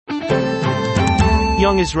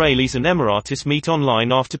Young Israelis and Emiratis meet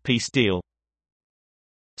online after peace deal.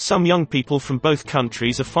 Some young people from both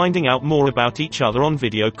countries are finding out more about each other on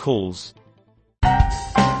video calls.